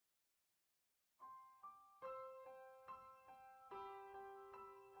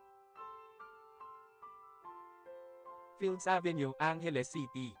Fields Avenue, Angeles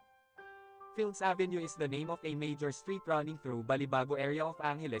City. Fields Avenue is the name of a major street running through Balibago area of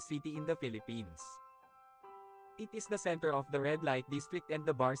Angeles City in the Philippines. It is the center of the red light district and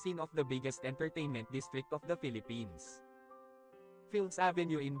the bar scene of the biggest entertainment district of the Philippines. Fields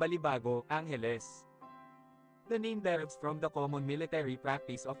Avenue in Balibago, Angeles. The name derives from the common military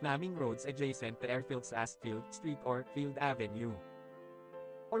practice of naming roads adjacent to airfields as Field Street or Field Avenue.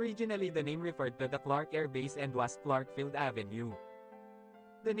 Originally the name referred to the Clark Air Base and was Clark Field Avenue.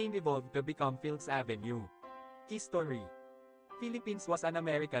 The name evolved to become Fields Avenue. History. Philippines was an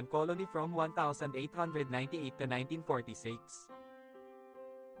American colony from 1898 to 1946.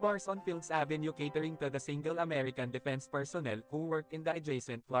 Bars on Fields Avenue catering to the single American defense personnel who worked in the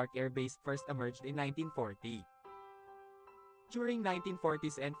adjacent Clark Air Base first emerged in 1940. During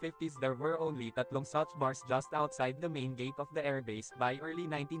 1940s and 50s there were only tatlong such bars just outside the main gate of the airbase. By early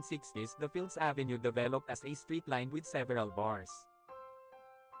 1960s the Fields Avenue developed as a street lined with several bars.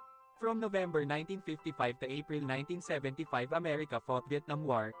 From November 1955 to April 1975 America fought Vietnam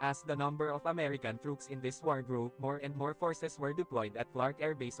War. As the number of American troops in this war grew, more and more forces were deployed at Clark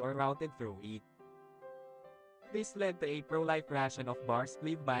Air Base or routed through it. This led to a pro-life ration of bars,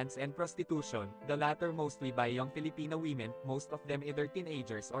 live bands and prostitution, the latter mostly by young Filipino women, most of them either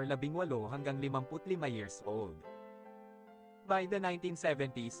teenagers or 18 hanggang 55 years old. By the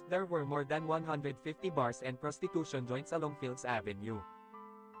 1970s, there were more than 150 bars and prostitution joints along Fields Avenue.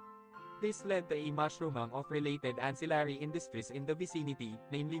 This led to a mushrooming of related ancillary industries in the vicinity,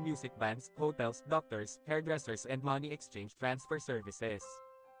 namely music bands, hotels, doctors, hairdressers and money exchange transfer services.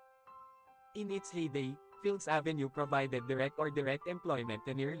 In its heyday, Fields Avenue provided direct or indirect employment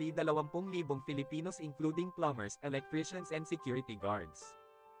to nearly 20,000 Filipinos including plumbers, electricians and security guards.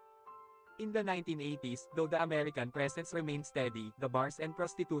 In the 1980s, though the American presence remained steady, the bars and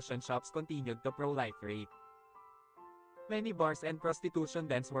prostitution shops continued to proliferate. Many bars and prostitution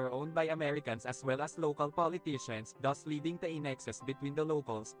dens were owned by Americans as well as local politicians, thus leading to a nexus between the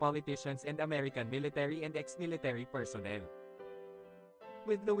locals, politicians and American military and ex-military personnel.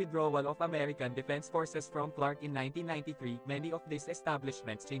 With the withdrawal of American Defense Forces from Clark in 1993, many of these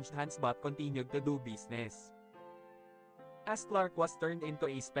establishments changed hands but continued to do business. As Clark was turned into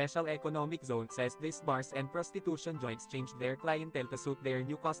a special economic zone, says these bars and prostitution joints changed their clientele to suit their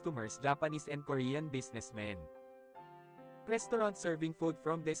new customers, Japanese and Korean businessmen. Restaurants serving food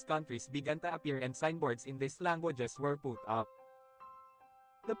from these countries began to appear and signboards in these languages were put up.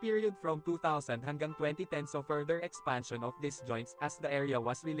 The period from 2000 hanggang 2010 saw further expansion of these joints as the area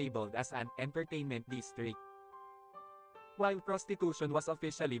was relabeled as an entertainment district. While prostitution was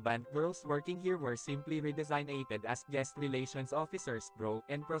officially banned, girls working here were simply redesignated as guest relations officers,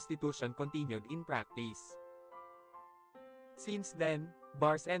 and prostitution continued in practice. Since then,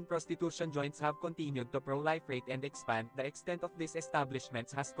 bars and prostitution joints have continued to proliferate and expand. The extent of these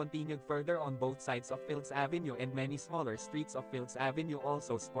establishments has continued further on both sides of Fields Avenue, and many smaller streets of Fields Avenue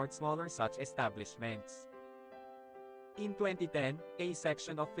also sport smaller such establishments. In 2010, a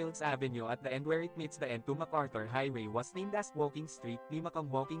section of Fields Avenue at the end where it meets the end to MacArthur Highway was named as Walking Street,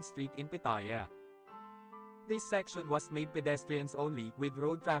 Limakang Walking Street in Pitaya. This section was made pedestrians only, with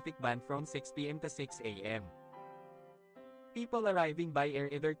road traffic banned from 6 p.m. to 6 a.m. People arriving by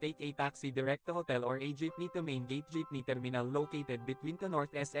air either take a taxi direct to hotel or a jeepney to Main Gate Jeepney Terminal located between the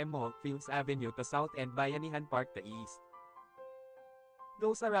North SM Mall, Fields Avenue to South and Bayanihan Park to East.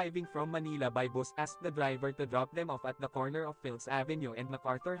 Those arriving from Manila by bus ask the driver to drop them off at the corner of Fields Avenue and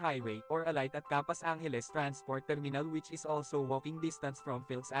MacArthur Highway, or alight at Capas Angeles Transport Terminal, which is also walking distance from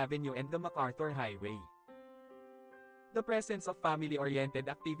Fields Avenue and the MacArthur Highway. The presence of family-oriented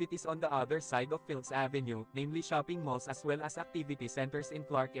activities on the other side of Fields Avenue, namely shopping malls as well as activity centers in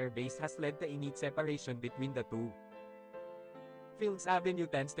Clark Air Base, has led to a neat separation between the two. Fields Avenue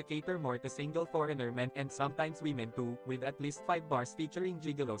tends to cater more to single foreigner men and sometimes women too, with at least 5 bars featuring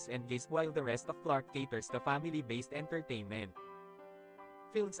gigolos and gays, while the rest of Clark caters to family-based entertainment.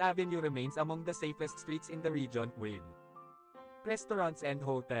 Fields Avenue remains among the safest streets in the region, with restaurants and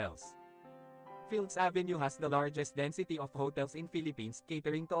hotels. Fields Avenue has the largest density of hotels in Philippines,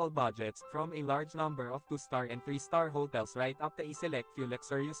 catering to all budgets, from a large number of 2-star and 3-star hotels right up to a select few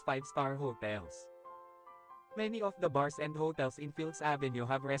luxurious 5-star hotels. Many of the bars and hotels in Fields Avenue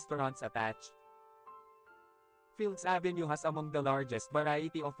have restaurants attached. Fields Avenue has among the largest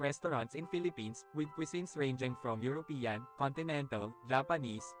variety of restaurants in Philippines, with cuisines ranging from European, continental,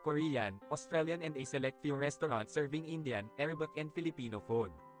 Japanese, Korean, Australian and a select few restaurants serving Indian, Arabic and Filipino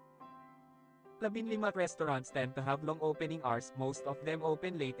food. 15 restaurants tend to have long opening hours, most of them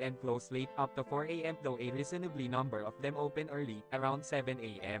open late and close late, up to 4 a.m. though a reasonably number of them open early, around 7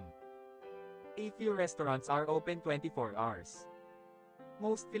 a.m. A few restaurants are open 24 hours.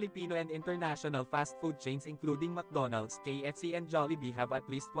 Most Filipino and international fast food chains including McDonald's, KFC and Jollibee have at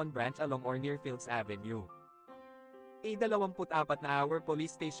least one branch along or near Fields Avenue. A 24-hour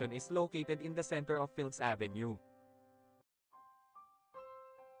police station is located in the center of Fields Avenue.